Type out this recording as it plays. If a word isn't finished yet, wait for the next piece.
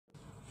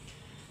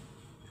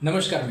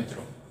નમસ્કાર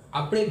મિત્રો,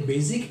 આપણે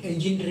basic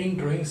engineering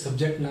drawing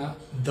સબ્જેક્ટના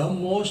the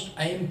most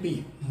IMP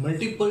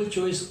multiple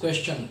choice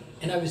question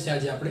એના વિશે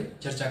આજે આપણે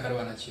ચર્ચા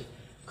કરવાના છીએ.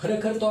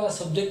 ખરેખર તો આ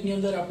સબ્જેક્ટની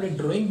અંદર આપણે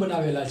ડ્રોઈંગ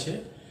બનાવેલા છે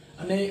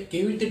અને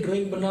કેવી રીતે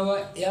ડ્રોઈંગ બનાવવા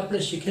એ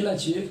આપણે શીખેલા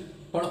છીએ,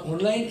 પણ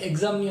ઓનલાઈન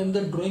એક્ઝામની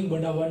અંદર ડ્રોઈંગ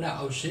બનાવવાના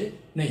આવશે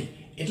નહીં.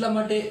 એટલા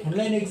માટે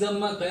ઓનલાઈન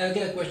એક્ઝામમાં કયા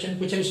કયા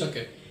ક્વેશ્ચન પૂછાઈ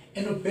શકે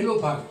એનો પહેલો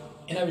ભાગ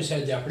એના વિશે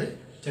આજે આપણે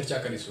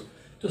ચર્ચા કરીશું.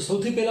 તો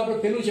સૌથી પહેલાં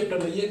આપણે પહેલું ચેપ્ટર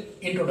લઈએ,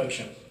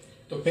 ઇન્ટ્રોડક્શન.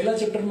 તો પહેલા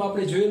ચેપ્ટરમાં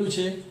આપણે જોયેલું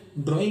છે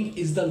drawing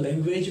is the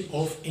language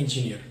of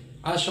engineer.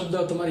 આ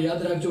શબ્દ તમારે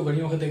યાદ રાખજો,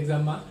 ઘણી વખત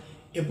એક્ઝામમાં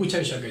એ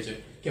પૂછાઈ શકે છે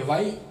કે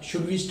why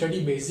should we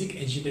study basic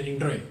engineering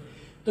drawing.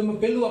 તો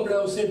પહેલું આપણે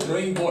આવશે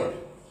ડ્રોઈંગ બોર્ડ.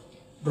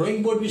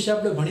 ડ્રોઈંગ બોર્ડ વિશે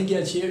આપણે ભણી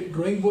ગયા છીએ.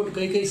 ડ્રોઈંગ બોર્ડ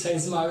કઈ કઈ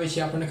સાઇઝમાં આવે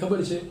છે આપણને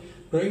ખબર છે.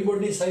 ડ્રોઈંગ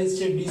બોર્ડની સાઇઝ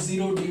છે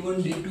D0,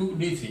 D1, D2,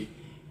 D3.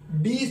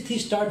 D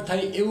થી સ્ટાર્ટ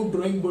થાય એવું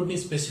ડ્રોઈંગ બોર્ડની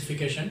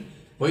સ્પેસિફિકેશન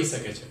હોઈ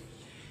શકે છે.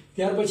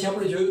 ત્યાર પછી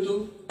આપણે જોયું હતું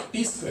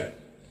ટી સ્ક્વેર.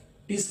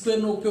 ટી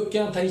સ્ક્વેરનો ઉપયોગ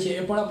ક્યાં થાય છે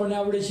એ પણ આપણને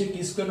આવડે છે.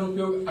 ટી સ્ક્વેરનો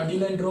ઉપયોગ આડી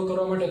લાઈન ડ્રો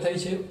કરવા માટે થાય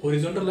છે,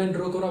 હોરિઝોન્ટલ લાઈન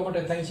ડ્રો કરવા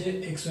માટે થાય છે,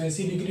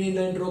 180 ડિગ્રીની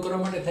લાઈન ડ્રો કરવા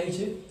માટે થાય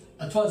છે,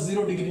 અથવા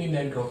 0 ડિગ્રીની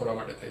લાઈન ડ્રો કરવા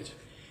માટે થાય છે.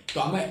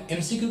 તો આમાં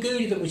MCQ કેવી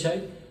રીતે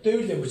પૂછાય? તો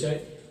એવી રીતે પૂછાય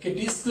કે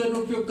ટી સ્ક્વેરનો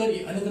ઉપયોગ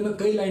કરી અને તમે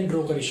કઈ લાઈન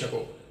ડ્રો કરી શકો,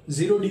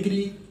 0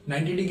 ડિગ્રી,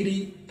 90 ડિગ્રી,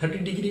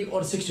 30 ડિગ્રી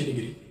ઓર 60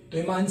 ડિગ્રી. તો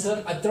એમાં આન્સર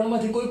આ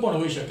ત્રણમાંથી કોઈ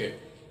પણ હોઈ શકે.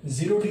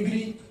 0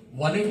 ડિગ્રી,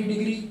 180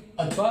 ડિગ્રી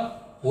અથવા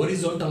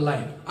હોરિઝોન્ટલ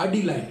લાઈન,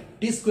 આડી લાઈન.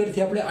 ટી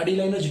સ્ક્વેરથી આપણે આડી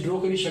લાઈન જ ડ્રો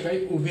કરી શકાય,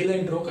 ઊભી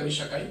લાઈન ડ્રો કરી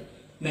શકાય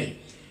નહીં.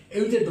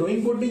 એવી રીતે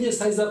ડ્રોઈંગ બોર્ડની જે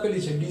સાઇઝ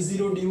આપેલી છે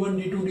D0, D1,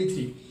 D2,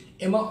 D3,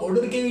 એમાં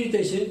ઓર્ડર કેવી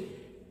રીતે છે?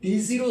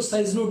 D0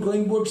 સાઇઝનું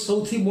ડ્રોઈંગ બોર્ડ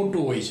સૌથી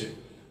મોટું હોય છે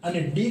અને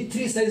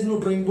D3 સાઇઝનું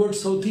ડ્રોઈંગ બોર્ડ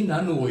સૌથી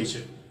નાનું હોય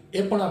છે.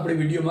 એ પણ આપણે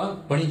વિડીયોમાં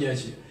ભણી ગયા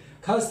છીએ.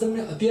 ખાસ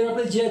તમને અત્યારે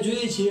આપણે જ્યાં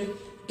જોઈએ છીએ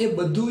એ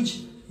બધું જ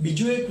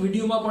બીજું એક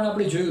વિડીયોમાં પણ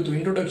આપણે જોયું હતું,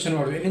 ઇન્ટ્રોડક્શન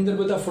વાળું. એની અંદર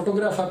બધા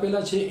ફોટોગ્રાફ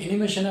આપેલા છે,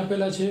 એનિમેશન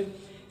આપેલા છે.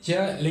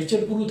 જ્યાં લેક્ચર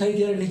પૂરું થાય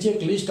ત્યારે નીચે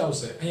એક લિસ્ટ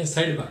આવશે અહીંયા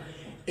સાઈડમાં.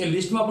 એ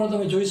લિસ્ટમાં પણ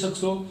તમે જોઈ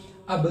શકશો.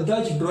 આ બધા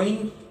જ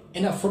ડ્રોઈંગ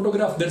એના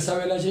ફોટોગ્રાફ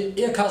દર્શાવેલા છે,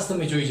 એ ખાસ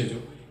તમે જોઈ જજો.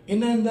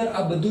 એના અંદર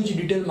આ બધું જ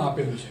ડિટેલમાં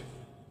આપેલું છે.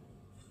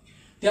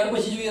 ત્યાર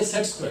પછી જોઈએ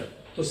સેટ સ્ક્વેર.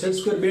 તો સેટ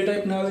સ્ક્વેર બે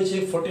ટાઈપના આવે છે,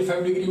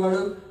 45 ડિગ્રી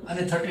વાળો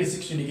અને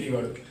 30-60 ડિગ્રી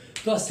વાળો.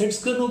 તો આ સેટ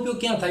સ્ક્વેરનો ઉપયોગ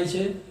ક્યાં થાય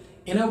છે?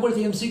 એના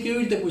ઉપરથી MCQ કેવી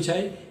રીતે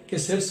પૂછાય કે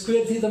સેટ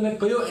સ્ક્વેરથી તમે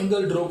કયો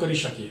એંગલ ડ્રો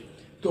કરી શકીએ?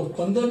 તો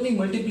 15ની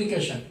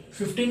મલ્ટિપ્લિકેશન,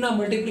 15ના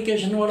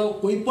મલ્ટિપ્લિકેશન વાળો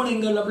કોઈ પણ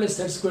એંગલ આપણે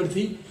સેટ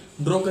સ્ક્વેરથી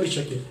ડ્રો કરી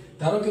શકીએ.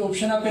 ધારો કે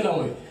ઓપ્શન આપેલા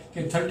હોય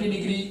કે 30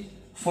 ડિગ્રી,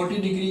 40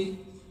 ડિગ્રી,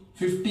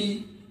 50,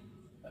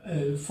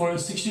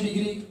 60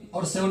 ડિગ્રી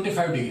ઓર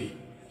 75 ડિગ્રી.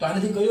 તો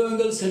આનાથી કયો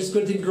એંગલ સેટ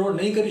સ્ક્વેરથી ડ્રો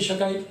નહીં કરી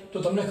શકાય?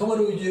 તો તમને ખબર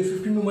હોવી જોઈએ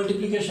 15નું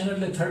મલ્ટિપ્લિકેશન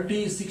એટલે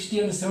 30,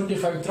 60 અને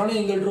 75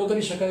 ત્રણેય એંગલ ડ્રો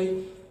કરી શકાય.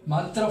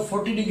 માત્ર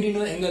 40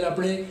 ડિગ્રીનો એંગલ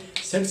આપણે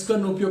સેટ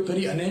સ્ક્વેરનો ઉપયોગ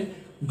કરી અને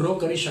ડ્રો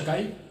કરી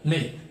શકાય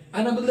નહીં.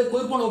 આના બદલે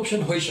કોઈ પણ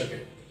ઓપ્શન હોઈ શકે.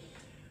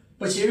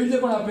 પછી એવી રીતે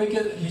પણ આપે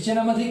કે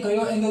નીચેનામાંથી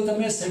કયો એંગલ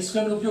તમે સેટ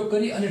સ્ક્વેરનો ઉપયોગ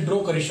કરી અને ડ્રો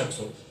કરી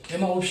શકશો.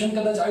 એમાં ઓપ્શન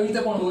કદાચ આવી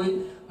રીતે પણ હોય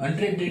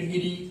 100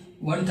 ડિગ્રી,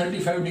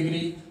 135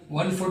 ડિગ્રી,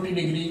 140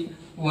 ડિગ્રી,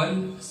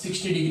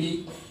 160 ડિગ્રી.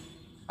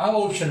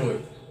 આવા ઓપ્શન હોય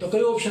તો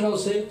કયો ઓપ્શન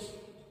આવશે?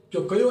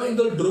 જો કયો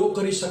એંગલ ડ્રો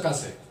કરી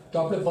શકાશે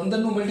તો આપણે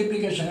 15નું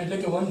મલ્ટિપ્લિકેશન એટલે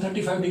કે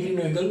 135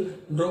 ડિગ્રીનો એંગલ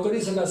ડ્રો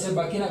કરી શકાશે.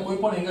 બાકીના કોઈ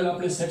પણ એંગલ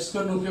આપણે સેટ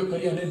સ્ક્વેરનો ઉપયોગ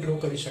કરી અને ડ્રો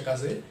કરી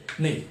શકાશે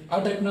નહીં. આ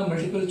ટાઈપના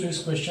મલ્ટિપલ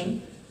ચોઇસ ક્વેશ્ચન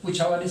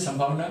પૂછાવાની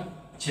સંભાવના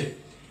છે.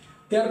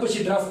 ત્યાર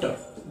પછી ડ્રાફ્ટર.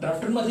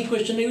 ડ્રાફ્ટરમાંથી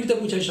ક્વેશ્ચન એવી રીતે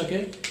પૂછાઈ શકે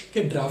કે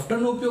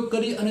ડ્રાફ્ટરનો ઉપયોગ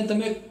કરી અને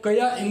તમે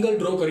કયા એંગલ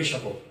ડ્રો કરી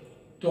શકો?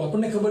 તો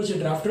આપણને ખબર છે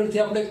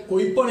ડ્રાફ્ટરથી આપણે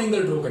કોઈ પણ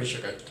એંગલ ડ્રો કરી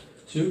શકાય.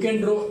 So you can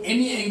draw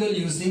any angle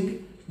using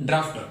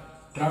drafter.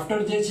 Drafter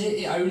જે છે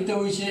એ આવી રીતે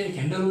હોય છે, એક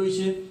હેન્ડલ હોય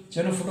છે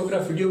જેનો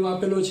ફોટોગ્રાફ વિડીયોમાં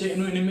આપેલો છે,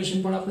 એનું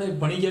એનિમેશન પણ આપણે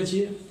ભણી ગયા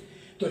છીએ.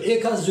 તો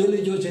એ ખાસ જોઈ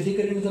લેજો જેથી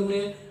કરીને તમને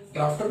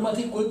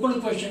ડ્રાફ્ટરમાંથી કોઈ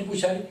પણ ક્વેશ્ચન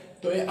પૂછાય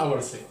તો એ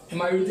આવડશે.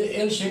 એમાં આવી રીતે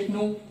L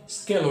શેપનું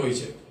સ્કેલ હોય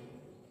છે,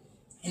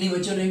 એની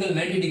વચ્ચેનો એંગલ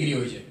 90 ડિગ્રી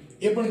હોય છે.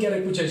 એ પણ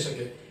ક્યારેક પૂછાઈ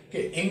શકે કે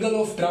એંગલ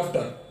ઓફ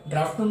ડ્રાફ્ટર,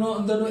 ડ્રાફ્ટરનો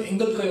અંદરનો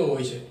એંગલ કયો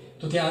હોય છે?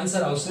 તો ત્યાં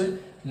આન્સર આવશે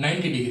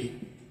 90 degree.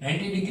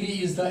 90 degree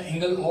is the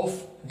angle of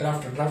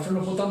drafter.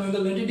 ડ્રાફ્ટરનો પોતાનો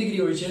એંગલ 90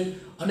 ડિગ્રી હોય છે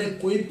અને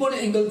કોઈ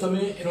પણ એંગલ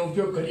તમે એનો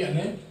ઉપયોગ કરી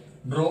અને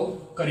ડ્રો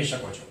કરી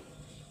શકો છો.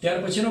 ત્યાર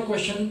પછીનો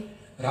ક્વેશ્ચન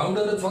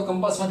રાઉન્ડર અથવા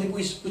કંપાસમાંથી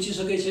પૂછી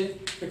શકે છે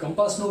કે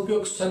કંપાસનો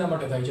ઉપયોગ શેના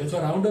માટે થાય છે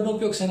અથવા રાઉન્ડરનો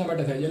ઉપયોગ શેના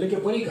માટે થાય છે, એટલે કે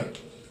પરિકર.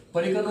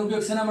 પરિકરનો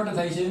ઉપયોગ શેના માટે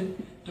થાય છે?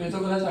 તો એ તો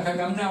કદાચ આખા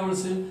ગામને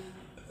આવડશે.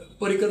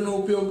 પરિકરનો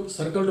ઉપયોગ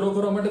સર્કલ ડ્રો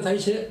કરવા માટે થાય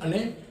છે અને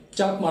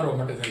ચાપ મારવા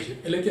માટે થાય છે,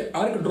 એટલે કે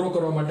આર્ક ડ્રો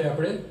કરવા માટે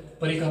આપણે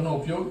પરિકરનો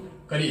ઉપયોગ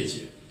કરીએ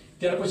છીએ.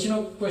 ત્યાર પછીનો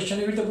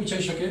ક્વેશ્ચન એવી રીતે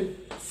પૂછાઈ શકે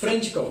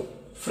ફ્રેન્ચ કર્વ.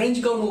 ફ્રેન્ચ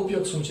કર્વનો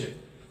ઉપયોગ શું છે?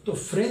 તો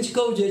ફ્રેન્ચ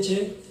કર્વ જે છે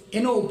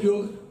એનો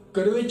ઉપયોગ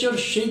કર્વેચર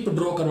શેપ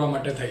ડ્રો કરવા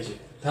માટે થાય છે.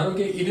 ધારો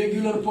કે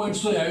ઇરેગ્યુલર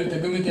પોઈન્ટ્સ હોય આવી રીતે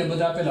ગમે ત્યાં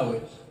બધા આપેલા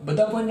હોય,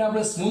 બધા પોઈન્ટને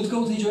આપણે સ્મૂથ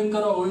કર્વથી જોઈન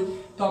કરવા હોય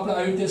તો આપણે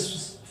આવી રીતે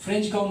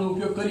ફ્રેન્ચ કર્વનો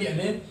ઉપયોગ કરી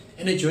અને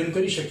એને જોઈન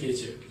કરી શકીએ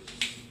છીએ.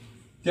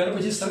 ત્યાર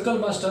પછી સર્કલ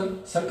માસ્ટર.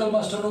 સર્કલ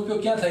માસ્ટરનો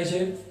ઉપયોગ ક્યાં થાય છે?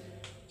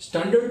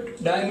 સ્ટાન્ડર્ડ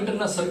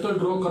ડાયામીટરના સર્કલ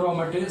ડ્રો કરવા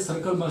માટે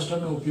સર્કલ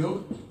માસ્ટરનો ઉપયોગ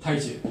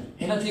થાય છે.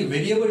 એનાથી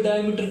વેરિયેબલ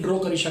ડાયામીટર ડ્રો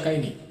કરી શકાય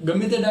નહીં.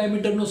 ગમે તે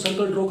ડાયામીટરનો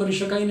સર્કલ ડ્રો કરી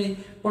શકાય નહીં,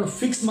 પણ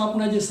ફિક્સ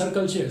માપના જે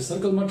સર્કલ છે,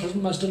 સર્કલ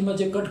માસ્ટરમાં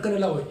જે કટ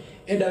કરેલા હોય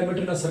એ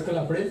ડાયામીટરના સર્કલ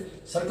આપણે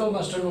સર્કલ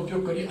માસ્ટરનો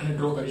ઉપયોગ કરી અને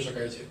ડ્રો કરી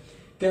શકાય છે.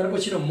 ત્યાર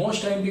પછીનો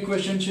મોસ્ટ આઈએમપી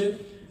ક્વેશ્ચન છે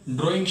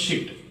ડ્રોઈંગ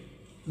શીટ.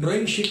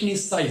 ડ્રોઈંગ શીટની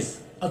સાઇઝ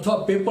અથવા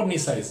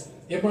પેપરની સાઇઝ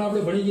એ પણ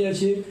આપણે ભણી ગયા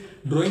છીએ.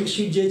 ડ્રોઈંગ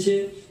શીટ જે છે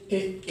એ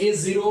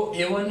A0,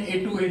 A1,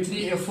 A2, A3,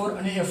 A4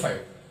 અને A5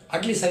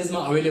 આટલી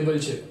સાઇઝમાં અવેલેબલ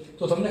છે.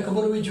 તો તમને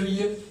ખબર હોવી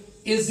જોઈએ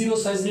A0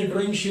 સાઇઝની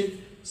ડ્રોઈંગ શીટ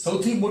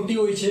સૌથી મોટી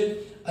હોય છે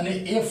અને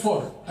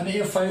A4 અને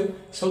A5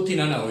 સૌથી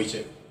નાના હોય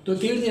છે. તો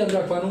કેવી રીતે યાદ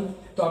રાખવાનું?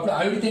 તો આપણે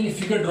આવી રીતે એની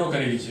ફિગર ડ્રો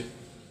કરેલી છે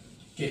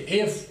કે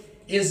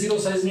A0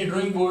 સાઇઝની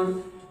ડ્રોઈંગ બોર્ડ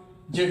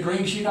જે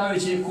ડ્રોઈંગ શીટ આવે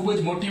છે એ ખૂબ જ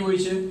મોટી હોય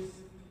છે,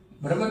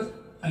 બરાબર.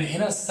 અને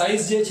એના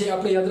સાઇઝ જે છે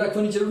આપણે યાદ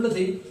રાખવાની જરૂર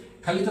નથી,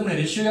 ખાલી તમને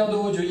રેશિયો યાદ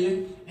હોવો જોઈએ.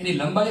 એની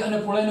લંબાઈ અને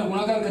પહોળાઈનો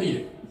ગુણાકાર કરીએ,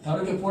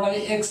 ધારો કે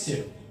પહોળાઈ x છે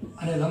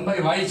અને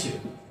લંબાઈ y છે,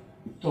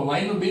 તો y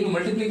નું બેનું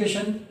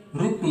મલ્ટીપ્લિકેશન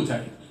 √2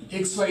 થાય.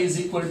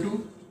 xy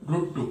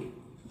 √2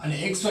 અને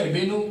xy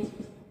બેનું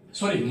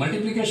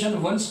મલ્ટીપ્લિકેશન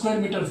 1 સ્ક્વેર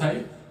મીટર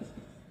થાય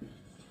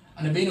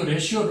અને બેનું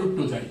રેશિયો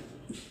 √2 થાય.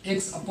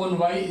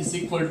 x/y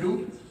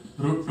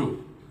 √2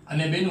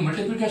 અને બેનું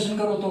મલ્ટીપ્લિકેશન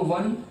કરો તો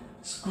 1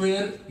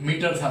 સ્ક્વેર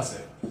મીટર થશે.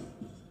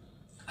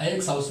 આ x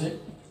આવશે,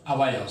 આ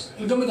y આવશે.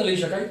 ગમે તે લઈ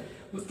શકાય,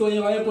 તો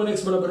અહીંયા y/x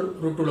બરાબર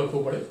 √2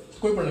 લખવું પડે,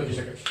 કોઈ પણ લખી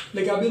શકાય.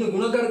 એટલે કે આ બેનો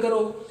ગુણાકાર કરો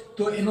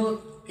તો એનો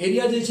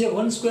એરિયા જે છે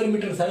 1 સ્ક્વેર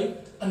મીટર થાય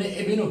અને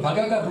એ બેનો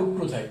ભાગાકાર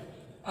 √2 થાય.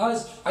 આ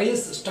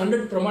IS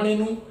સ્ટાન્ડર્ડ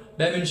પ્રમાણેનું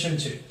ડાયમેન્શન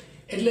છે.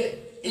 એટલે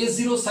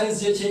A0 સાઇઝ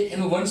જે છે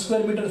એનું 1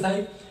 સ્ક્વેર મીટર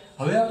થાય.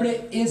 હવે આપણે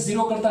A0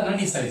 કરતાં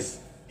નાની સાઇઝ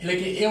એટલે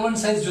કે A1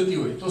 સાઇઝ જોતી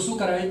હોય તો શું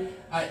કરાય?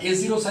 આ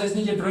A0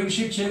 સાઇઝની જે ડ્રોઈંગ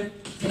શીટ છે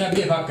એના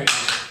બે ભાગ કરી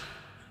નાખો,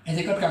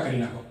 એથી કટકા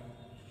કરી નાખો.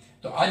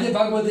 તો આ જે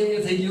ભાગ વધે એ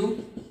થઈ ગયું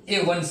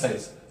A1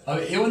 સાઇઝ.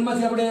 હવે A1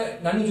 માંથી આપણે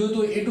નાનું જોઈતું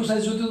હોય, A2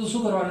 સાઇઝ જોઈતું હોય તો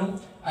શું કરવાનું?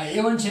 આ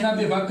A1 છે એના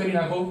બે ભાગ કરી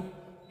નાખો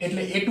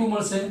એટલે A2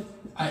 મળશે.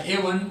 આ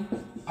A1,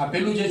 આ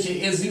પેલું જે છે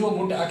A0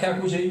 મોટે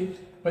આખું છે,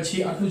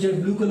 પછી આટલું જે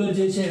બ્લુ કલર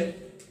જે છે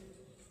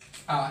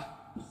આ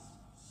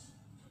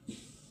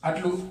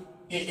આટલું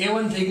એ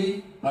A1 થઈ ગઈ.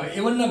 હવે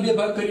A1 ના બે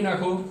ભાગ કરી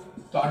નાખો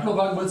તો આટલો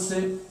ભાગ બચશે,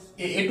 એ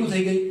A2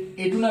 થઈ ગઈ.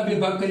 A2 ના બે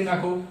ભાગ કરી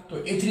નાખો તો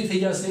A3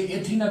 થઈ જશે,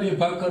 A3 ના બે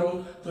ભાગ કરો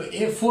તો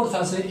A4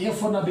 થશે,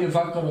 A4 ના બે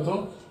ભાગ કરો તો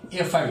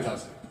A5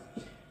 થશે,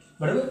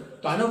 બરાબર.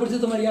 તો આના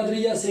પરથી તમારે યાદ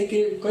રહી જશે કે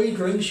કઈ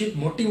ડ્રોઈંગ શીટ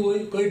મોટી હોય,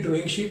 કઈ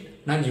ડ્રોઈંગ શીટ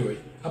નાની હોય.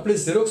 આપણે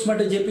ઝેરોક્સ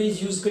માટે જે પેજ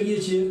યુઝ કરીએ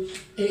છીએ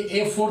એ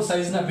A4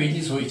 સાઇઝના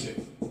પેજીસ હોય છે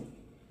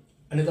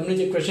અને તમને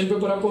જે ક્વેશ્ચન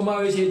પેપર આપવામાં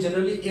આવે છે એ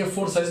જનરલી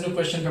A4 સાઇઝનું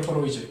ક્વેશ્ચન પેપર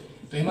હોય છે.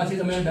 તો એમાંથી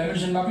તમે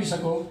ડાયમેન્શન માપી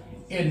શકો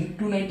એ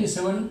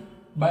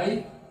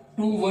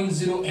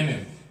 297/210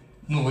 mm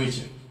નું હોય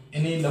છે.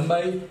 એની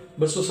લંબાઈ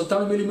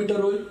 297 મિલીમીટર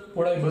હોય,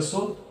 પહોળાઈ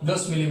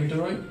 210 મિલીમીટર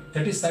હોય.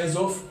 That is size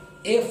of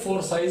A4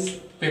 size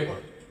paper.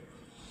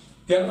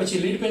 ત્યાર પછી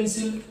લીડ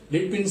પેન્સિલ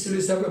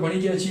વિશે આપણે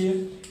ભણી ગયા છીએ.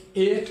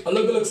 એ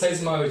અલગ અલગ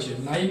સાઇઝમાં આવે છે.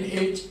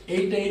 9H,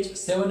 8H,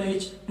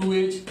 7H,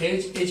 2H,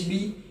 H, HB,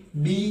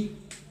 B,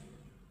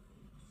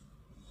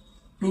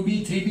 2B,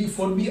 3B,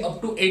 4B up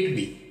to 8B.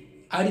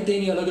 આ રીતે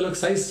એની અલગ અલગ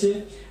સાઇઝ છે.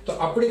 તો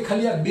આપણે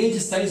ખાલી આ બે જ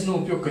સાઇઝનો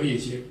ઉપયોગ કરીએ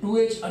છીએ,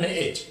 2H અને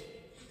H.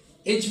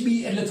 HB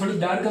એટલે થોડી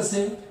ડાર્ક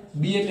હશે,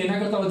 B એટલે એના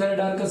કરતાં વધારે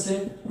ડાર્ક હશે,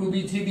 2B,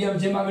 3B આમ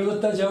જેમ આગળ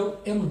વધતા જાઓ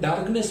એમ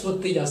ડાર્કનેસ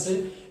વધતી જશે,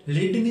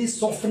 લીડની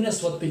સોફ્ટનેસ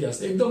વધતી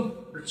જશે. એકદમ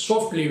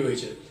સોફ્ટ લીડ હોય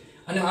છે.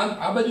 અને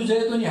આ બાજુ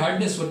જાય તો એની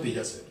હાર્ડનેસ વધતી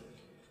જશે.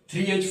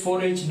 3H,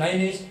 4H,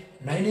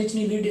 9H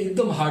ની લીડ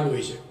એકદમ હાર્ડ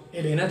હોય છે.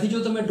 એટલે એનાથી જો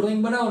તમે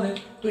ડ્રોઈંગ બનાવો ને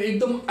તો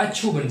એકદમ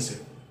આછું બનશે.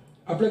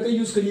 આપણે કઈ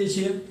યુઝ કરીએ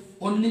છીએ?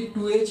 ઓનલી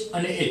 2H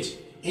અને H.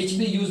 HB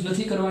યુઝ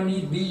નથી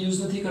કરવાની, B યુઝ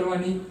નથી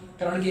કરવાની,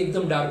 કારણ કે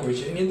એકદમ ડાર્ક હોય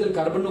છે. એની અંદર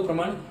કાર્બનનું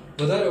પ્રમાણ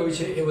વધારે હોય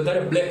છે, એ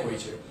વધારે બ્લેક હોય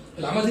છે.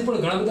 એટલે આમાંથી પણ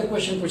ઘણા બધા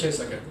ક્વેશ્ચન પૂછાઈ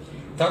શકે.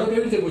 ધારો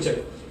કેવી રીતે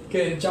પૂછાય કે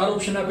 4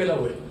 ઓપ્શન આપેલા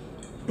હોય,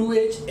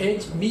 2H,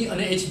 H, B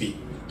અને HB.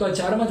 તો આ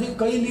ચારમાંથી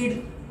કઈ લીડ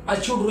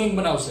આછું ડ્રોઈંગ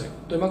બનાવશે?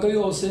 તો એમાં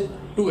કયું આવશે?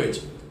 2H.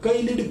 કઈ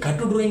લીડ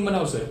ઘાટું ડ્રોઈંગ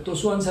બનાવશે? તો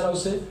શું આન્સર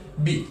આવશે?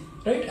 B.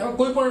 રાઈટ? એમાં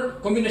કોઈ પણ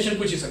કોમ્બિનેશન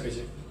પૂછી શકે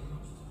છે.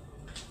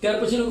 ત્યાર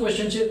પછીનો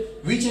ક્વેશ્ચન છે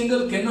which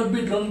angle cannot be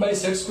drawn by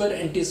set square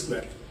and t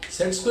square.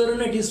 Set square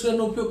અને ટી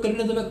સ્ક્વેરનો ઉપયોગ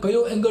કરીને તમે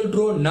કયો એંગલ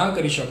ડ્રો ના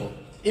કરી શકો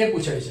એ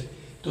પૂછાય છે.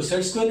 તો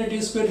સેટ સ્ક્વેર અને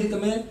ટી સ્ક્વેર થી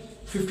તમે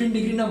 15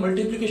 ડિગ્રીના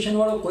મલ્ટીપ્લિકેશન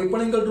વાળો કોઈ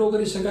પણ એંગલ ડ્રો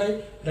કરી શકાય,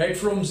 રાઈટ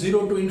ફ્રોમ 0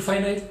 ટુ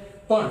ઇન્ફાઇનાઇટ.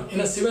 પણ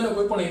એના સિવાયનો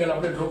કોઈ પણ એંગલ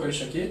આપણે ડ્રો કરી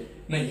શકીએ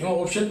નહીં. એમાં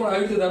ઓપ્શન પણ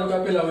આવી રીતે ધારો કે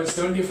આપેલા હોય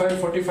 75,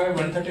 45,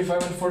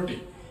 135 અને 40.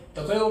 તો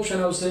કયો ઓપ્શન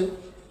આવશે?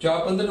 જો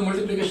આ 15 નું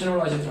મલ્ટીપ્લિકેશન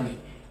વાળો છે ત્રણેય,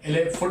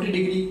 એટલે 40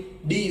 degree,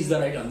 D is the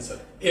right answer,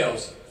 એ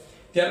આવશે.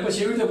 ત્યાર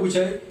પછી એવી રીતે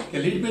પૂછાય કે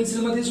લીડ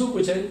પેન્સિલમાંથી શું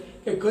પૂછાય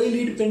કે કઈ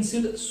લીડ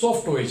પેન્સિલ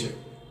સોફ્ટ હોય છે,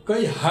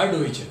 કઈ હાર્ડ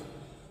હોય છે.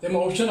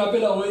 તેમાં ઓપ્શન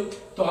આપેલા હોય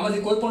તો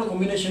આમાંથી કોઈ પણ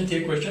કોમ્બિનેશનથી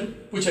એક ક્વેશ્ચન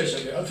પૂછાઈ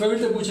શકે. અથવા એવી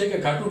રીતે પૂછાય કે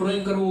ઘાટું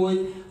ડ્રોઈંગ કરવું હોય,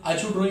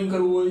 આછું ડ્રોઈંગ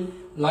કરવું હોય,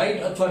 લાઇટ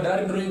અથવા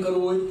ડાર્ક ડ્રોઈંગ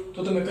કરવું હોય તો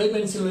તમે કઈ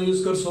પેન્સિલનો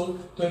યુઝ કરશો?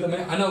 તો એ તમે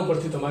આના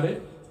ઉપરથી તમારે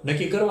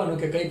નક્કી કરવાનું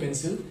કે કઈ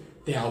પેન્સિલ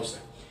તે આવશે.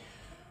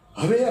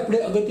 હવે આપણે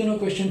અગત્યનો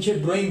ક્વેશ્ચન છે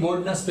ડ્રોઈંગ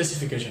બોર્ડના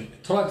સ્પેસિફિકેશન.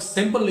 થોડાક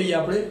સેમ્પલ લઈએ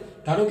આપણે.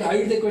 ધારો કે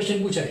આવી રીતે ક્વેશ્ચન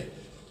પૂછાય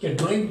કે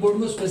ડ્રોઈંગ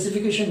બોર્ડનું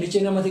સ્પેસિફિકેશન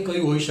નીચેનામાંથી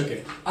કયું હોઈ શકે?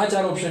 આ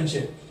 4 ઓપ્શન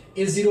છે,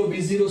 A0,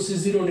 B0,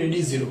 C0 અને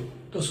D0.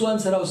 તો શું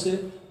આન્સર આવશે?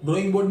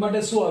 ડ્રોઈંગ બોર્ડ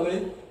માટે શું આવે?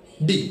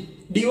 ડી.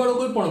 ડી વાળો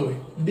કોઈ પણ હોય,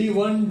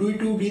 D1,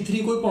 D2,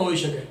 D3 કોઈ પણ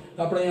હોઈ શકે.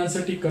 તો આપણે અહીં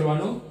આન્સર ટીક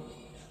કરવાનો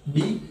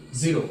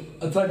D0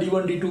 અથવા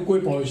D1, D2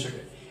 કોઈ પણ હોઈ શકે.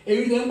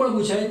 એવી રીતે એમ પણ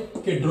પૂછાય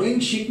કે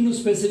ડ્રોઈંગ શીટનું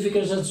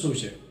સ્પેસિફિકેશન શું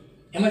છે?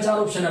 એમાં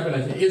 4 ઓપ્શન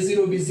આપેલા છે,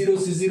 A0, B0,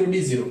 C0,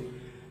 D0.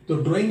 તો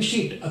ડ્રોઈંગ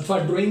શીટ અથવા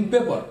ડ્રોઈંગ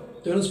પેપર,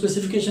 તો એનું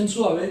સ્પેસિફિકેશન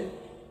શું આવે?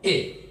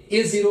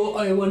 A0,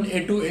 A1,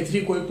 A2,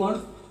 A3 કોઈ પણ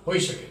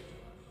હોઈ શકે.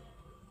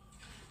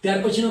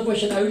 ત્યાર પછીનો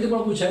ક્વેશ્ચન આવી રીતે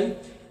પણ પૂછાય,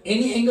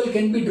 એની angle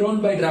can be drone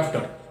by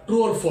drafter,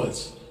 true or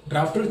false?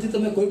 ડ્રાફ્ટરથી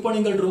તમે કોઈ પણ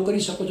એંગલ ડ્રો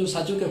કરી શકો છો,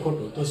 સાચું કે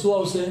ખોટું? તો શું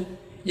આવશે?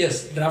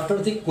 યસ,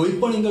 ડ્રાફ્ટરથી કોઈ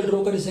પણ એંગલ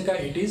ડ્રો કરી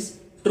શકાય, ઇટ ઇઝ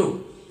ટ્રુ.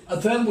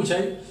 અથવા એમ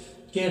પૂછાય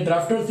કે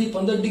ડ્રાફ્ટરથી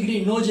 15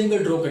 ડિગ્રીનો જ એંગલ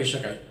ડ્રો કરી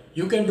શકાય,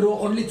 you can draw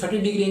only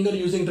 30 degree angle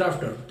using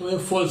drafter, તો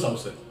એ ફોલ્સ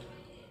આવશે.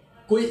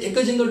 કોઈ એક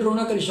જ એંગલ ડ્રો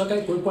ના કરી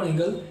શકાય, કોઈ પણ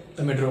એંગલ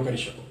તમે ડ્રો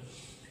કરી શકો.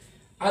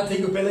 આ થઈ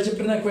ગયું પહેલા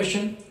ચેપ્ટરના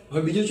ક્વેશ્ચન.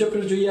 હવે બીજું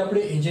ચેપ્ટર જોઈએ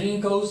આપણે,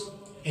 એન્જિનિયરિંગ કર્વ્સ.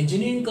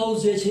 એન્જિનિયરિંગ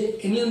કર્વ્સ જે છે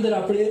એની અંદર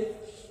આપણે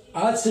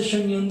આ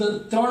સેશનની અંદર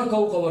 3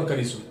 કર્વ કવર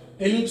કરીશું,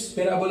 એલિપ્સ,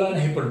 પેરાબોલા અને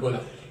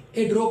હાઇપરબોલા.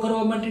 એ ડ્રો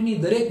કરવા માટેની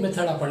દરેક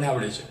મેથડ આપણને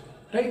આવડે છે,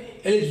 રાઈટ?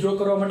 એલિપ્સ ડ્રો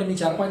કરવા માટેની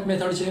 4-5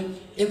 મેથડ છે,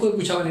 એ કોઈ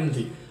પૂછાવાની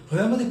નથી.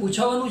 હવે આમાંથી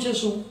પૂછાવાનું છે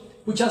શું?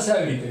 પૂછાશે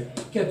આવી રીતે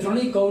કે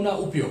ત્રણેય કર્વના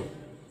ઉપયોગ.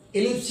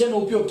 એલિપ્સ છે એનો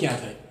ઉપયોગ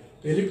ક્યાં થાય?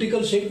 તો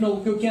એલિપ્ટિકલ શેપનો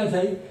ઉપયોગ ક્યાં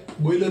થાય?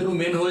 બોઇલરનું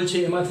મેન હોલ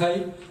છે એમાં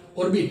થાય.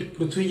 ઓર્બિટ,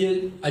 પૃથ્વી જે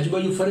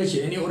આજુબાજુ ફરે છે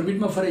એની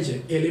ઓર્બિટમાં ફરે છે,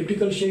 એ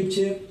એલિપ્ટિકલ શેપ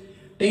છે.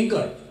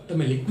 ટેન્કર,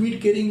 તમે લિક્વિડ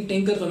કેરિંગ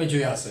ટેન્કર તમે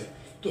જોયા હશે,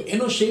 તો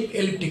એનો શેપ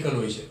એલિપ્ટિકલ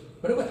હોય છે,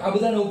 બરાબર? આ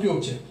બધાનો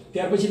ઉપયોગ છે.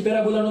 ત્યાર પછી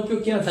પેરાબોલાનો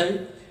ઉપયોગ ક્યાં થાય?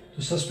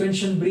 તો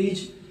suspension bridge,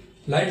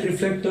 light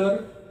reflector,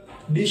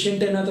 dish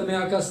antenna તમે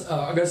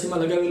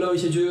અગાસીમાં લગાવેલા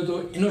હોય છે, જોયો તો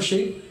એનો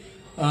શેપ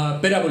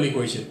પેરાબોલિક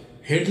હોય છે.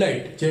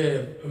 હેડલાઇટ, જે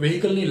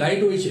વેહિકલની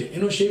લાઇટ હોય છે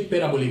એનો શેપ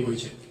પેરાબોલિક હોય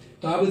છે.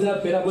 તો આ બધા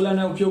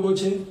પેરાબોલાના ઉપયોગો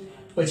છે.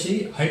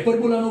 પછી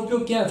હાઇપરબોલાનો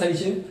ઉપયોગ ક્યાં થાય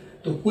છે?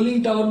 તો કુલિંગ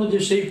ટાવરનો જે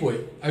શેપ હોય,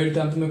 આવી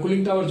રીતે તમે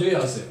કુલિંગ ટાવર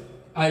જોયા હશે,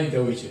 આ રીતે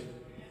હોય છે.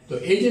 તો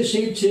એ જે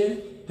શેપ છે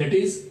ધેટ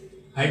ઇઝ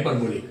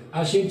હાઇપરબોલિક.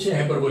 આ શેપ છે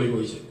હાઇપરબોલિક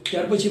હોય છે.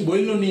 ત્યાર પછી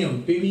બોયલનો નિયમ,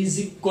 PV is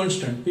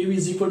constant, PV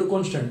is equal to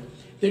constant,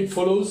 that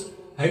follows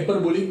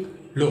hyperbolic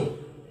law,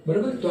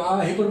 બરાબર? તો આ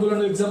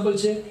હાઇપરબોલાનો એક્ઝામ્પલ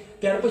છે.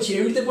 ત્યાર પછી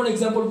એવી રીતે પણ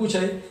એક્ઝામ્પલ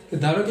પૂછાય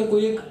કે ધારો કે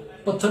કોઈ એક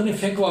પથ્થરને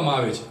ફેંકવામાં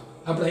આવે છે,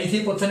 આપણે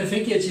અહીંથી પથ્થરને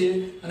ફેંકીએ છીએ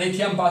અને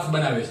અહીંથી આમ પાથ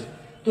બનાવે છે,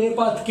 તો એ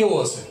પાથ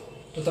કેવો હશે?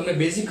 તો તમને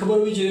બેઝિક ખબર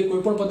હોવી જોઈએ,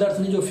 કોઈ પણ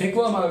પદાર્થને જો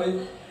ફેંકવામાં આવે,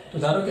 તો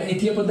ધારો કે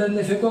અહીંથી એ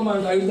પદાર્થને ફેંકવામાં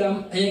આવે તો આવી રીતે આમ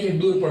અહીંયા કંઈક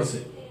દૂર પડશે,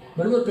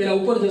 બરાબર? પહેલા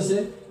ઉપર જશે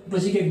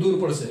પછી કંઈક દૂર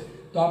પડશે,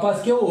 તો આ પાથ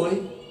કેવો હોય?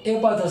 એ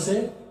પાથ હશે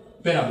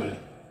પેરાબોલા.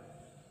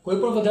 કોઈ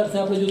પણ પદાર્થને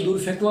આપણે જો દૂર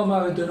ફેંકવામાં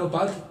આવે તો એનો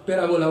પાથ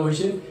પેરાબોલા હોય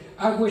છે.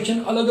 આ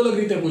ક્વેશ્ચન અલગ અલગ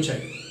રીતે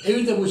પૂછાય. એવી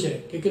રીતે પૂછે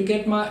કે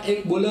ક્રિકેટમાં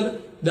એક બોલર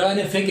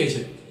દડાને ફેંકે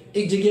છે,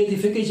 એક જગ્યાએથી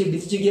ફેંકે છે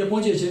બીજી જગ્યાએ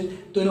પહોંચે છે,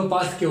 તો એનો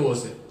પાથ કેવો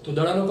હશે? તો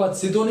દડાનો પાથ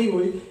સીધો નહીં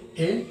હોય,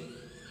 એ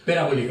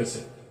પેરાબોલિક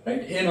હશે,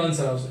 રાઈટ? એનો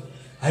આન્સર આવશે.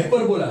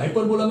 હાઇપરબોલા,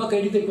 હાઇપરબોલામાં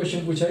કઈ રીતે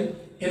ક્વેશ્ચન પૂછાય,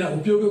 એના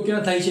ઉપયોગો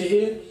ક્યાં થાય છે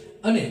એ.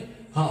 અને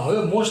હા,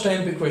 હવે મોસ્ટ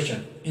આઈએમપી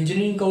ક્વેશ્ચન,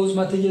 એન્જિનિયરિંગ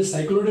કર્વ્સમાંથી જે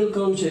સાયક્લોઇડલ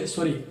કર્વ છે,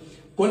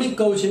 કોનિક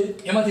કર્વ છે,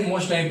 એમાંથી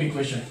મોસ્ટ આઈએમપી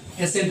ક્વેશ્ચન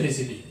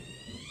એસેન્ટ્રિસિટી.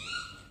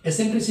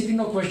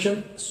 એસેન્ટ્રિસિટીનો ક્વેશ્ચન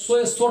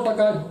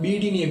 100%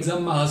 બીઈડીની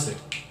એક્ઝામમાં હશે.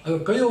 હવે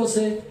કયો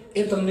હશે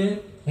એ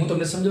હું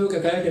તમને સમજાવું કે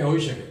કયા કયા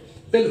હોઈ શકે.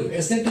 પહેલું,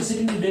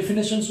 એસેન્ટ્રિસિટીની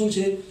ડેફિનેશન શું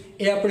છે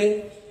એ આપણે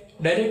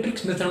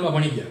ડાયરેક્ટ્રિક્સ મેથડમાં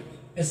ભણી ગયા.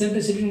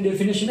 એસેન્ટ્રિસિટીની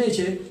ડેફિનેશન એ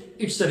છે,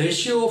 it's a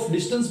ratio of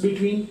distance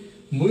between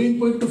moving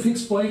point two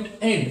fix point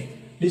and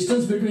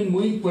distance between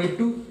moving point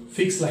two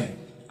fix line.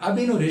 આ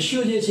બેનો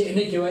રેશિયો જે છે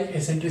એને કહેવાય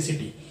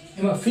એસેન્ટ્રિસિટી.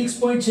 એમાં ફિક્સ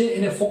પોઈન્ટ છે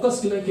એને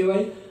ફોકસ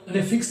કહેવાય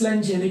અને ફિક્સ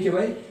લાઇન છે એને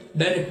કહેવાય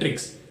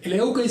ડાયરેક્ટ્રિક્સ. એટલે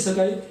એવું કહી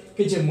શકાય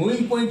કે જે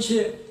મૂવિંગ પોઈન્ટ છે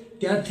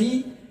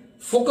ત્યાંથી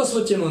ફોકસ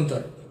વચ્ચેનું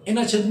અંતર,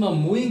 એના છેદમાં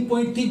મૂવિંગ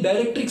પોઈન્ટથી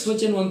ડાયરેક્ટ્રિક્સ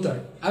વચ્ચેનું અંતર,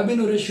 આ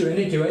બેનો રેશિયો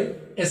એને કહેવાય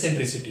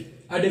એસેન્ટ્રિસિટી.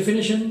 આ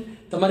ડેફિનેશન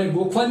તમારે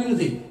ગોખવાની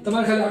નથી,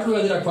 તમારે ખાલી આટલું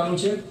યાદ રાખવાનું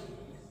છે,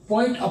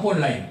 પોઈન્ટ અપોન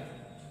લાઇન,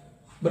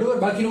 બરાબર?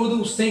 બાકીનું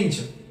બધું સેમ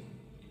છે.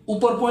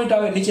 ઉપર પોઈન્ટ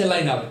આવે, નીચે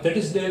લાઇન આવે, that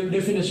is the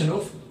definition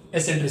of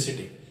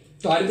એસેન્ટ્રિસિટી.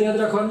 તો આ રીતે યાદ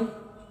રાખવાનું.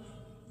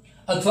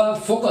 અથવા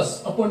ફોકસ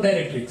અપોન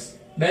ડાયરેક્ટ્રિક્સ,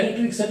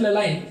 ડાયરેક્ટ્રિક્સ એટલે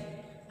લાઇન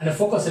અને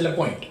ફોકસ એટલે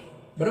પોઈન્ટ,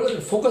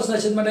 બરાબર? ફોકસના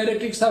છેદમાં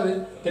ડાયરેક્ટ્રિક્સ આવે,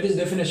 that is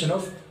definition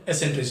of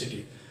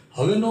એસેન્ટ્રિસિટી.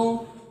 હવેનો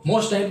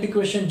most IMP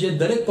question જે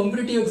દરેક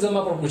કોમ્પિટિટિવ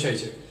એક્ઝામમાં પણ પૂછાય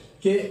છે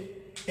કે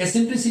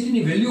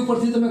એસેન્ટ્રિસિટીની વેલ્યુ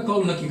પરથી તમે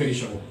કર્વ નક્કી કરી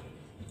શકો.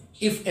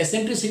 If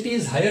એસેન્ટ્રિસિટી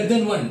is higher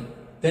than 1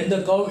 then the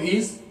curve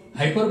is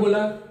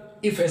hyperbola.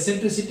 If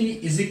eccentricity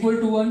is equal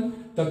to 1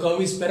 the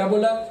curve is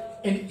parabola,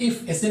 and if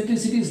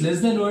eccentricity is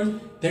less than 1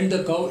 then the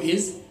curve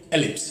is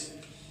ellipse.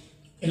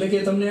 એટલે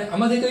કે તમને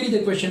આમાંથી કઈ રીતે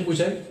ક્વેશ્ચન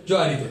પૂછાય? જો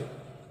આ રીતે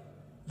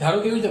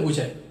ધારો કેવી રીતે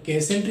પૂછાય કે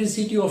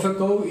eccentricity of a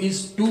curve is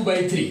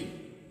 2/3,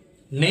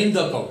 name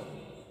the curve.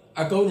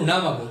 આ કર્વનું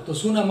નામ આપો, તો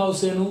શું નામ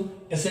આવશે એનું?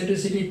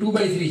 eccentricity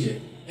 2/3 છે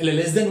એટલે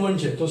લેસ ધેન 1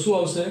 છે, તો શું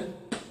આવશે?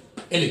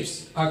 એલિપ્સ.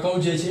 આ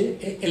કર્વ જે છે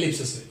એ એલિપ્સ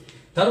હશે.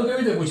 ધારો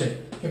કેવી રીતે પૂછાય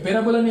કે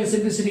પેરાબોલાની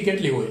એસેન્ટ્રિસિટી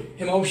કેટલી હોય,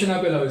 એમાં ઓપ્શન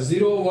આપેલા હોય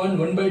 0, 1,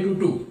 1/2,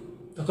 2,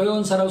 તો કયો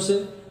આન્સર આવશે?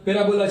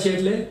 પેરાબોલા છે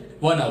એટલે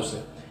 1 આવશે.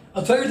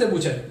 અથવા એવી રીતે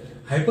પૂછાય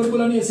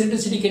હાઇપરબોલાની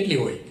એસેન્ટ્રિસિટી કેટલી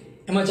હોય?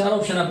 એમાં ચાર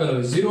ઓપ્શન આપેલા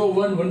હોય 0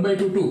 1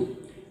 1/2 2.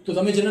 તો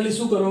તમે જનરલી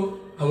શું કરો,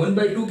 આ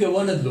 1/2 કે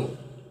 1 જ લો.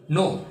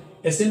 નો,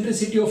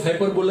 એસેન્ટ્રિસિટી of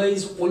hyperbola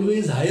is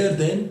always higher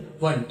than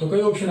 1. તો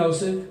કયો ઓપ્શન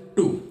આવશે?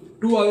 2.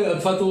 2 આવે,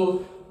 અથવા તો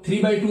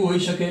 3/2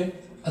 હોઈ શકે,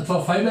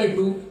 અથવા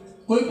 5/2,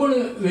 કોઈ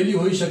પણ વેલ્યુ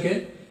હોઈ શકે,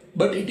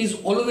 but it is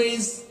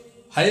always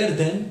higher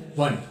than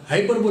 1.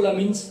 Hyperbola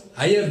means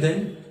higher than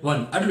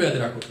 1. આટલું યાદ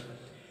રાખો.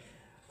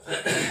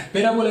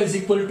 Parabola is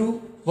equal to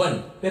 1.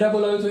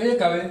 Parabola હોય તો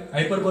 1 આવે,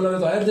 હાઇપરબોલા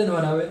હોય તો હાયર ધેન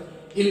 1 આવે,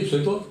 ઇલિપ્સ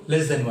હોય તો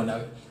લેસ ધેન 1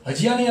 આવે.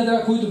 હજી આને યાદ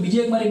રાખવું હોય તો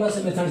બીજી એક મારી પાસે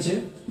મેથડ છે.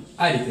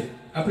 આ રીતે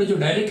આપણે જો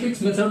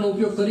ડાયરેક્ટ્રિક્સ મેથડનો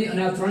ઉપયોગ કરી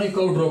અને આ ત્રણેય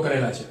કર્વ ડ્રો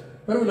કરેલા છે,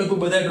 બરાબર, લગભગ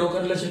બધા ડ્રો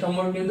કરેલા છે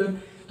ટર્મવર્કની અંદર.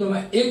 તો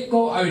એમાં એક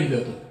કર્વ આવી રીતે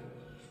હતો,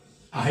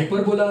 આ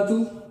હાઇપરબોલા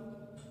હતું,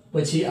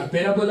 પછી આ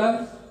પેરાબોલા,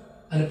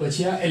 અને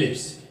પછી આ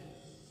એલિપ્સ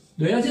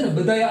દોર્યા છે ને.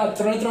 બધા આ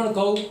ત્રણ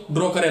કર્વ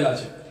ડ્રો કરેલા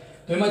છે.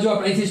 તો એમાં જો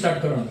આપણે અહીંથી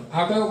સ્ટાર્ટ કરવાનું,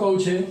 આ કયો કર્વ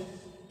છે?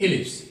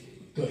 એલિપ્સ.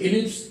 તો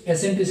ellipse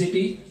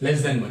એસેન્ટ્રિસિટી less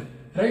than 1,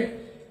 right.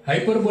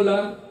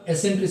 Hyperbola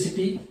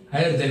એસેન્ટ્રિસિટી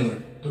higher than 1.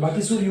 તો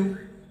બાકી શું રહ્યું?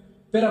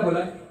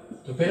 પેરાબોલા.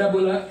 તો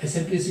પેરાબોલા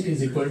એસેન્ટ્રિસિટી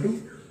ઇઝ ઇક્વલ ટુ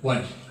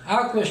 1.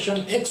 આ ક્વેશ્ચન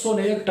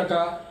 101%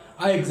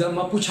 આ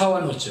એક્ઝામમાં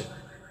પૂછાવાનો જ છે,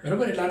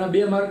 બરાબર. એટલે આના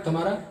 2 માર્ક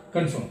તમારા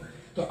કન્ફર્મ.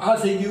 તો આ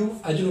થઈ ગયું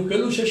આજનું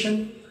પહેલું સેશન,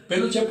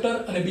 પહેલું ચેપ્ટર,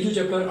 અને બીજું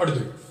ચેપ્ટર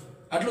અડધું.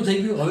 આટલું થઈ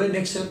ગયું. હવે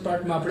નેક્સ્ટ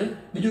પાર્ટમાં આપણે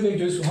બીજું કંઈક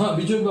જોઈશું. હા,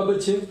 બીજો એક બાબત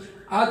છે,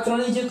 આ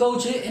ત્રણેય જે કર્વ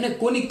છે એને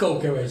કોનિક કર્વ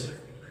કહેવાય છે.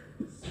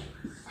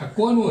 આ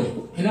કોન હોય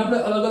એને આપણે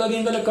અલગ અલગ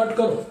એંગલે કટ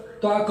કરો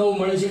તો આ કર્વ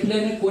મળે છે, એટલે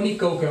એને કોનિક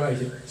કર્વ કહેવાય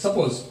છે.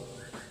 સપોઝ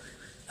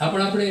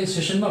આપણે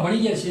સેશનમાં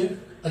ભણી ગયા છીએ,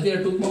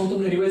 અત્યારે ટૂંકમાં હું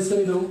તમને રિવાઇઝ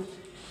કરી દઉં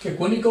કે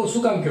કોનિક કર્વ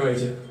શું કામ કહેવાય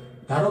છે.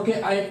 ધારો કે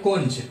આ એક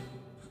કોન છે.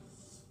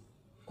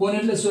 કોન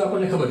એટલે શું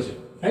આપણને ખબર છે,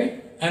 રાઈટ.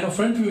 એનો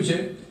ફ્રન્ટ વ્યૂ છે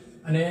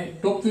અને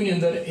ટોપ વ્યૂની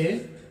અંદર એ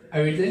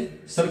આવી રીતે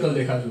સર્કલ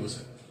દેખાતું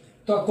હશે.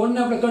 તો આ કોનને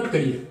આપણે કટ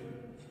કરીએ,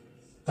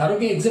 ધારો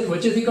કે એક્ઝેક્ટ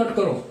વચ્ચેથી કટ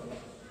કરો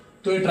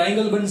તો એ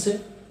ટ્રાયંગલ બનશે,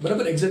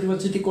 બરાબર. એક્ઝેક્ટ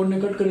વચ્ચેથી કોનને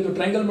કટ કરીએ તો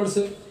ટ્રાયંગલ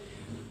મળશે.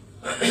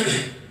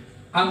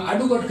 આમ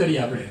આડું કટ કરીએ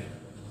આપણે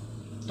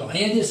તો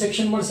અહીંયા જે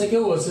સેક્શન મળશે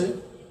કેવું હશે?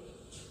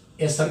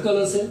 એ સર્કલ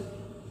હશે.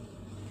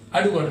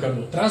 આડું કટ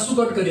કરો, ત્રાસું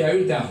કટ કરીએ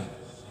આવી રીતે, આમ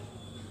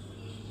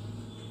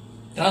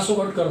ત્રાસું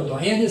કટ કરો તો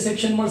અહીંયા જે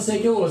સેક્શન મળશે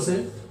કેવું હશે?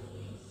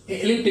 એ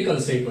એલિપ્ટિકલ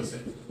શેપ હશે,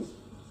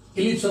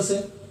 એલિપ્સ હશે.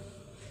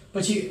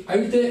 પછી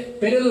આવી રીતે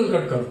પેરેલલ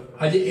કટ કરો,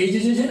 આ જે એજ જે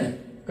છે ને,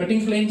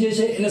 કટિંગ પ્લેન જે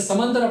છે એને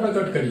સમાંતર આપણે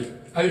કટ કરીએ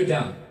આવી રીતે,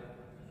 આમ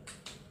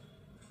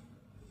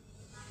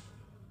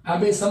આ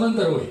બે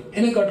સમાંતર હોય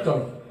એને કટ કરો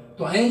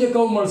તો અહીંયા જે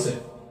કર્વ મળશે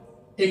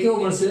એ કેવો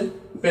મળશે?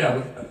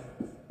 Parabola.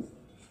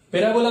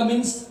 Parabola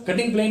means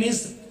cutting plane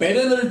is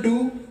parallel to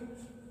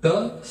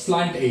the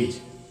સ્લાન્ટ એજ,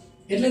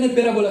 એટલે એને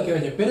પેરાબોલા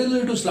કહેવાય છે,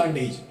 પેરેલલ ટુ સ્લાન્ટ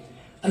એજ.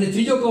 અને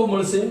ત્રીજો કર્વ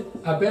મળશે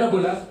આ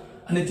પેરાબોલા,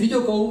 અને ત્રીજો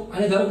કર્વ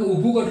આને ધારો કે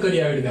ઊભું કટ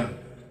કરી આવી રીતે,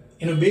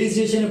 એનો બેઝ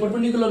જે છે એને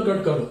પરપેન્ડિક્યુલર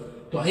કટ કરો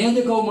તો અહીંયા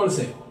જે કર્વ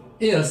મળશે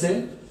એ હશે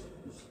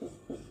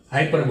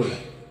હાઇપરબોલા,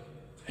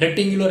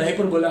 રેક્ટેન્ગ્યુલર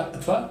હાઇપરબોલા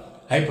અથવા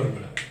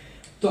હાઇપરબોલા.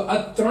 તો આ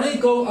ત્રણેય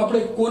કર્વ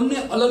આપણે કોનને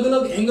અલગ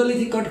અલગ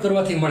એંગલથી કટ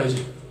કરવાથી મળે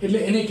છે, એટલે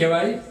એને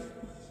કહેવાય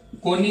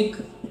કોનિક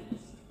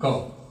કર્વ,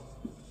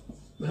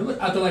 બરાબર.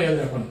 આ તમારે યાદ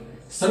રાખવાનું.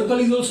 Circle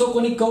is also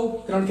conic curve,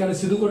 કારણ કે આને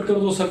સીધું કટ કરો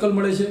તો સર્કલ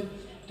મળે છે.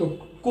 તો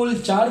કુલ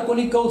 4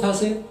 કોનિક કર્વ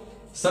થશે: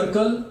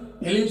 સર્કલ,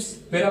 એલિપ્સ,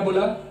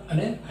 પેરાબોલા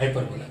અને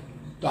હાઇપરબોલા.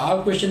 તો આ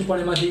ક્વેશ્ચન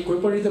પણ એમાંથી કોઈ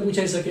પણ રીતે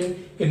પૂછાઈ શકે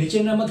કે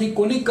નીચેનામાંથી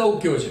કોનિક કર્વ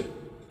કયો છે.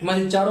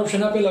 એમાંથી 4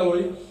 ઓપ્શન આપેલા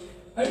હોય,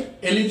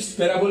 એલિપ્સ,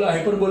 પેરાબોલા,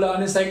 હાઇપરબોલા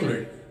અને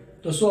સાયક્લોઇડ.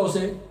 તો શું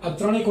આવશે? આ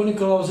ત્રણેય કોનિક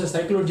કર્વ આવશે.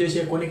 સાયક્લોઇડ જે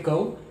છે કોનિક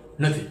કર્વ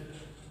નથી.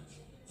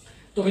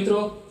 તો મિત્રો,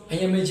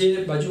 અહીંયા મેં જે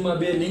બાજુમાં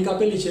 2 લિંક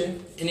આપેલી છે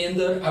એની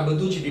અંદર આ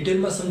બધું જ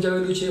ડિટેલમાં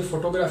સમજાવેલું છે,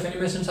 ફોટોગ્રાફ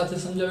એનિમેશન સાથે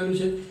સમજાવેલું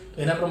છે.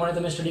 તો એના પ્રમાણે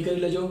તમે સ્ટડી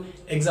કરી લેજો.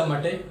 એક્ઝામ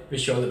માટે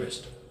wish you all the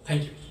best.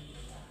 Thank you.